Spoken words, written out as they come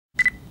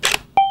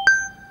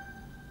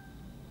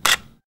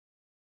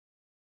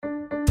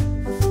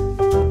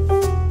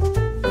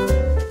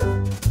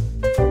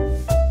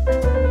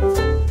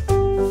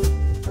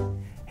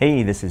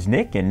Hey, this is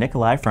Nick and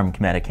Nikolai from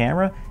Cometa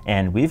Camera,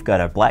 and we've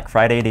got a Black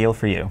Friday deal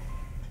for you.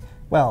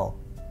 Well,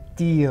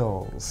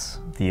 deals.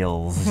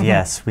 Deals,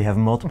 yes. We have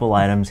multiple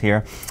items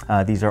here.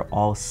 These are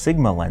all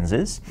Sigma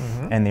lenses,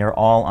 and they are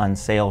all on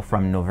sale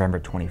from November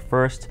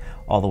 21st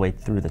all the way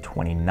through the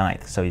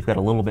 29th. So you've got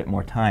a little bit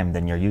more time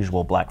than your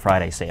usual Black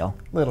Friday sale.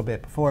 A little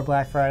bit before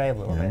Black Friday, a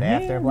little bit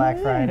after Black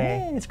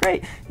Friday. It's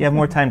great. You have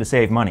more time to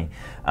save money.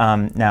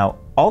 Now,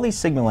 all these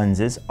Sigma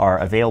lenses are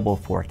available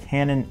for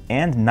Canon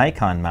and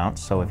Nikon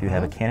mounts. So if you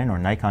have a Canon or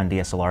Nikon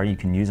DSLR, you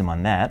can use them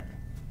on that.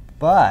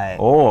 But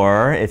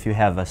Or if you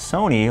have a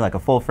Sony, like a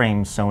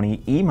full-frame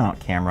Sony E-mount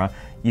camera,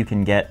 you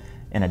can get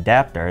an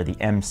adapter, the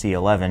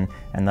MC11,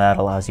 and that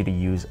allows you to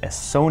use a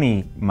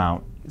Sony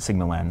mount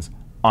Sigma lens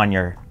on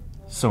your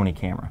Sony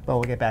camera.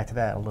 we'll get back to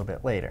that a little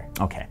bit later.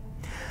 Okay,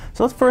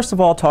 so let's first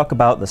of all talk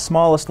about the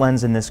smallest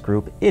lens in this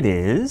group. It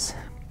is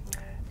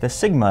the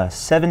Sigma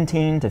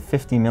 17 to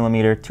 50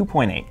 millimeter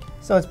 2.8.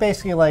 So it's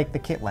basically like the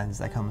kit lens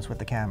that comes with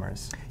the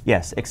cameras.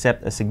 Yes,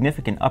 except a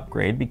significant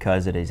upgrade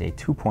because it is a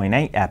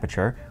 2.8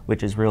 aperture,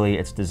 which is really,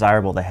 it's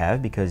desirable to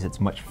have because it's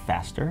much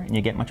faster and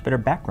you get much better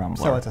background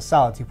blur. So it's a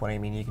solid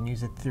 2.8, meaning you can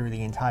use it through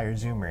the entire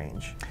zoom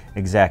range.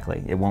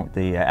 Exactly. It won't,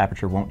 the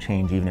aperture won't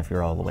change even if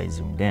you're all the way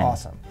zoomed in.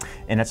 Awesome.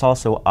 And it's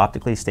also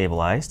optically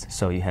stabilized,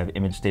 so you have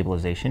image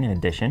stabilization in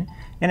addition.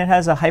 And it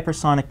has a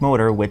hypersonic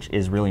motor, which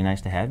is really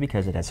nice to have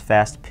because it has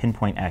fast,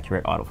 pinpoint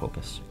accurate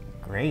autofocus.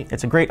 Great.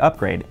 It's a great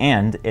upgrade,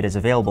 and it is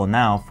available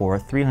now for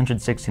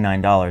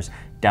 $369,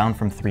 down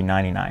from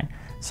 $399.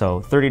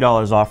 So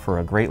 $30 off for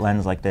a great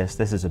lens like this.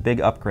 This is a big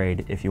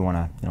upgrade if you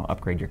want to,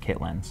 upgrade your kit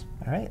lens.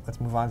 All right,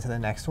 let's move on to the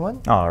next one.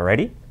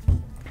 Alrighty.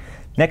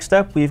 Next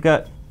up, we've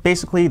got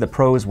basically the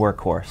pro's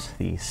workhorse,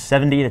 the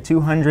 70 to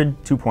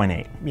 200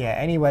 2.8. Yeah,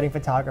 any wedding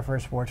photographer,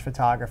 sports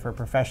photographer,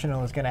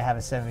 professional is going to have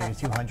a 70 to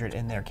 200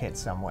 in their kit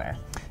somewhere.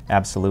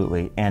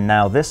 Absolutely. And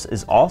now this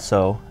is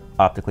also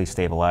optically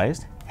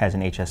stabilized, has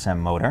an HSM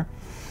motor,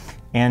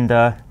 and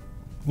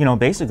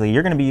basically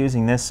you're going to be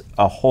using this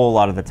a whole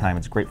lot of the time.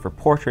 It's great for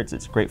portraits,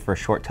 it's great for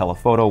short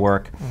telephoto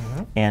work,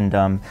 and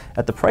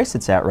at the price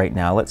it's at right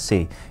now, let's see,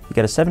 you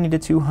got a 70 to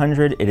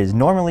 200, it is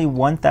normally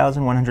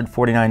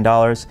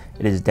 $1,149,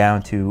 it is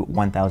down to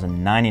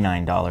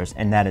 $1,099,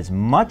 and that is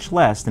much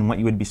less than what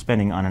you would be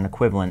spending on an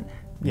equivalent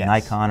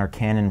Nikon or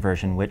Canon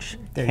version, which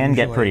can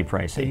get pretty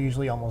pricey. They're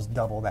usually almost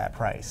double that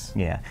price.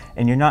 Yeah,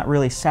 and you're not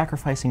really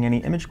sacrificing any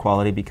image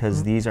quality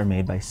because these are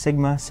made by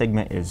Sigma.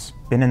 Sigma has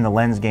been in the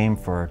lens game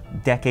for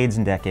decades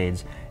and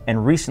decades,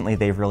 and recently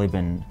they've really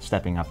been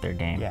stepping up their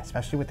game. Yeah,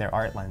 especially with their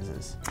art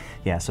lenses.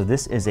 Yeah, so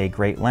this is a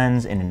great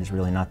lens, and it is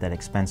really not that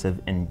expensive,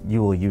 and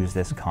you will use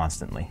this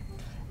constantly.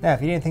 Now,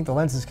 if you didn't think the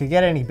lenses could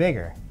get any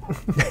bigger.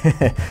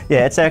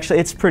 Yeah,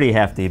 it's pretty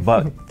hefty,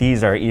 but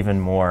these are even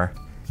more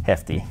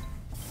hefty.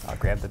 I'll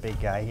grab the big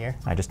guy here.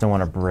 I just don't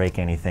want to break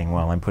anything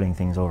while I'm putting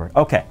things over.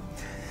 Okay,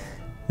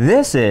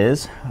 this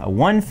is a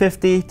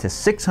 150 to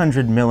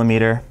 600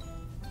 millimeter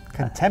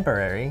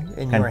Contemporary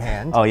in your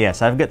hand. Oh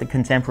yes, I've got the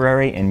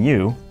Contemporary, and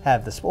you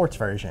have the sports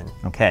version.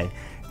 Okay,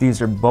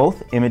 these are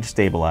both image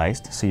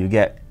stabilized, so you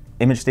get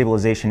image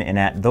stabilization, and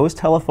at those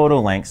telephoto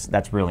lengths,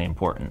 that's really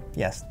important.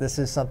 Yes, this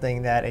is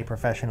something that a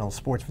professional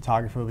sports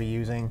photographer will be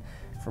using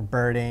for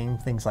birding,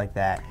 things like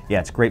that. Yeah,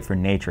 it's great for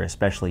nature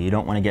especially. You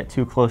don't want to get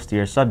too close to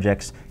your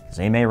subjects because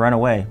they may run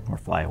away or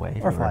fly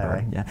away. Or fly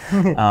away.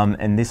 Yeah.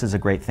 And this is a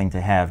great thing to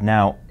have.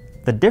 Now,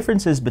 the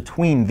differences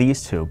between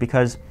these two,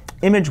 because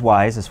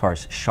image-wise, as far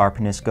as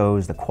sharpness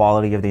goes, the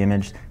quality of the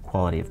image,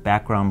 quality of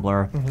background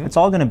blur, it's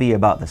all going to be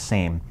about the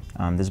same.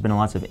 There's been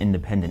lots of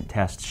independent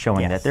tests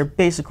showing that they're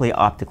basically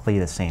optically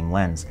the same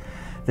lens.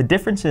 The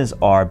differences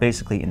are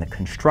basically in the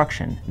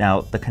construction.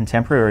 Now, the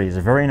Contemporary is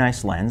a very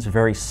nice lens,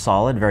 very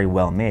solid, very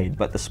well made,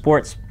 but the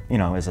Sports,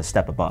 is a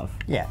step above.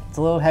 Yeah, it's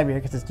a little heavier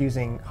because it's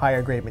using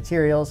higher grade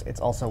materials. It's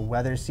also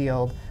weather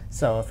sealed,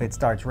 so if it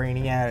starts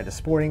raining out at a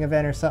sporting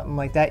event or something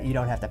like that, you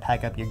don't have to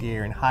pack up your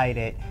gear and hide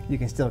it. You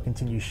can still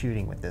continue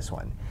shooting with this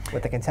one.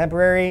 With the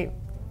Contemporary,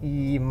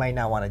 you might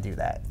not want to do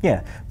that.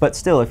 Yeah, but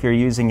still, if you're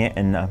using it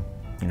in a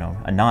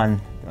non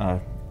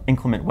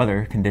inclement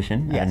weather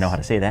condition, I know how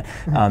to say that,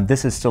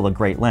 this is still a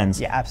great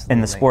lens. Yeah, absolutely.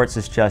 And the Sports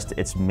is just,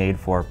 it's made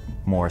for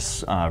more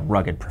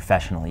rugged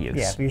professional use.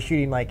 Yeah, if you're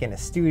shooting like in a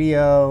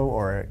studio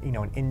or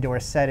an indoor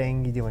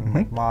setting, you're doing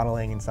like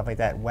modeling and stuff like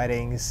that,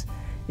 weddings,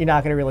 you're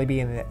not going to really be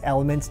in the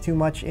elements too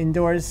much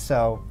indoors,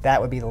 so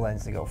that would be the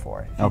lens to go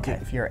for.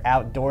 If you're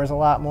outdoors a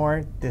lot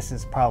more, this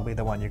is probably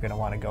the one you're going to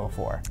want to go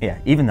for. Yeah,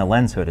 even the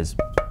lens hood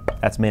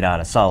that's made out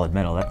of solid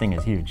metal. That thing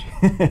is huge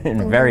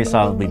and very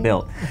solidly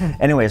built.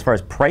 Anyway, as far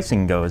as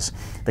pricing goes,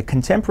 the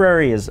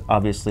Contemporary is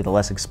obviously the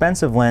less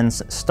expensive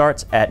lens,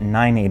 starts at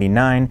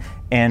 $989,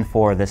 and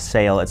for this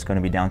sale it's going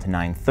to be down to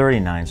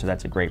 $939, so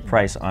that's a great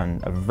price on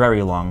a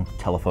very long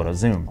telephoto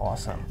zoom.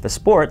 Awesome. The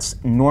Sports,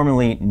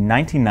 normally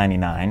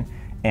 $1999,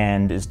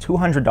 and is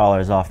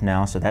 $200 off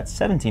now, so that's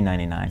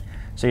 $1799.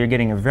 So you're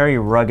getting a very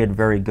rugged,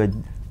 very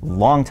good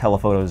long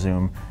telephoto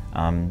zoom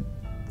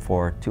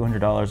for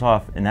 $200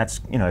 off, and that's,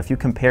 if you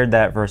compared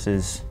that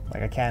versus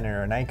like a Canon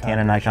or a Nikon.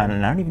 Canon, Nikon,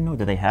 and I don't even know,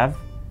 do they have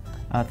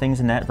things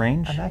in that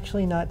range? I'm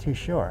actually not too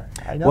sure.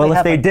 I know well,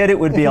 if they did, it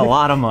would be a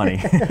lot of money.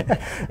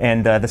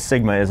 And the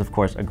Sigma is, of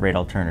course, a great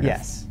alternative.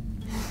 Yes.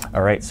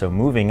 All right, so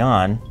moving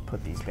on.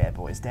 Put these bad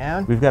boys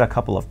down. We've got a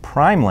couple of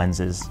prime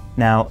lenses.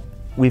 Now,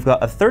 we've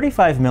got a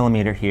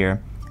 35mm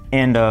here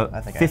and a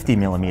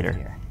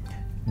 50mm.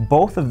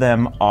 Both of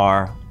them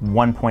are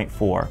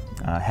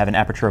 1.4, have an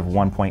aperture of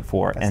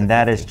 1.4, and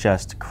that is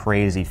just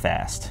crazy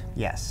fast.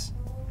 Yes.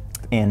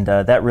 And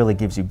that really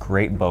gives you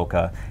great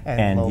bokeh.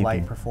 And low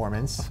light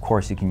performance. Of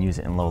course, you can use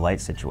it in low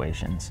light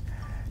situations.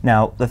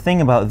 Now, the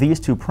thing about these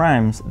two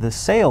primes, the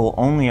sale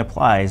only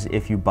applies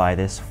if you buy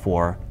this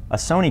for a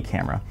Sony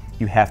camera.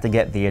 You have to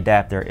get the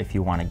adapter if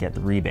you want to get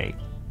the rebate.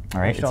 All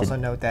right. You should also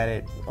note that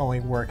it only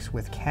works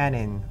with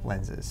Canon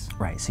lenses.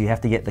 Right, so you have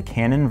to get the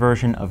Canon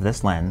version of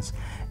this lens,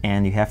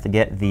 and you have to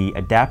get the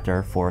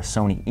adapter for a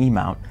Sony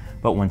E-mount.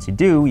 But once you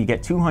do, you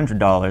get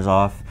 $200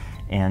 off,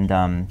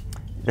 and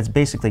it's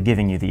basically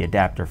giving you the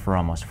adapter for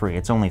almost free.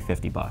 It's only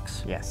 50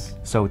 bucks. Yes.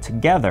 So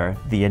together,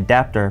 the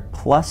adapter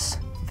plus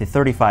the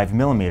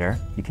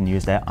 35mm, you can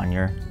use that on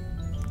your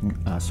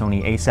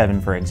Sony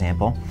A7, for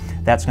example.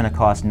 That's going to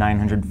cost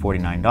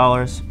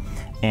 $949.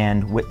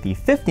 And with the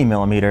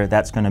 50mm,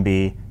 that's going to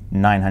be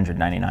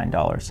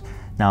 $999.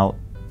 Now,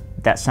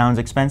 that sounds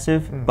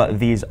expensive, but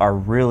these are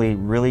really,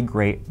 really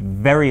great,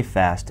 very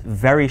fast,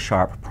 very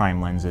sharp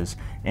prime lenses.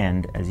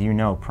 And as you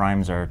know,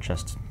 primes are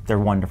just, they're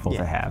wonderful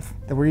to have.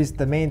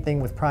 The main thing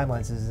with prime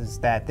lenses is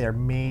that they're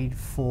made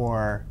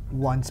for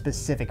one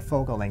specific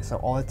focal length. So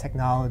all the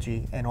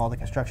technology and all the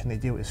construction they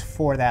do is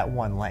for that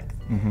one length.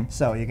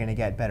 So you're going to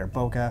get better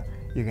bokeh,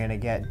 you're going to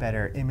get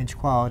better image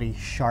quality,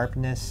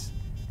 sharpness.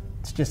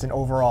 It's just an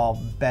overall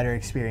better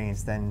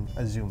experience than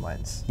a zoom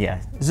lens.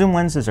 Yeah, zoom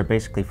lenses are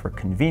basically for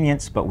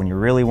convenience, but when you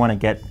really want to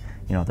get,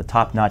 you know, the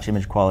top-notch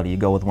image quality, you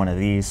go with one of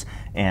these,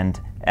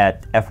 and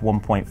at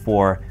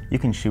f1.4, you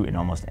can shoot in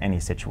almost any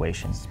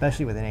situation.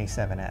 Especially with an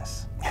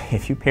A7S.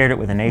 If you paired it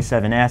with an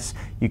A7S,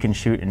 you can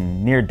shoot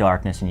in near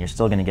darkness, and you're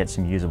still going to get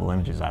some usable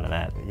images out of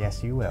that.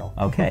 Yes, you will.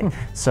 Okay,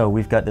 so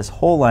we've got this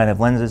whole line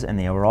of lenses, and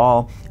they are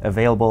all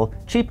available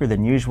cheaper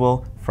than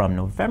usual from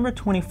November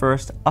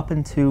 21st up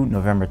into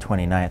November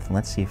 29th. And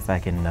let's see if I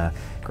can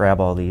grab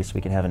all these so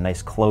we can have a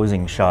nice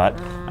closing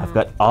shot. I've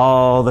got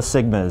all the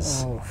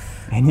Sigmas,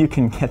 and you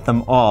can get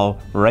them all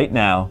right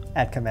now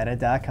at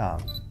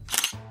Cometa.com.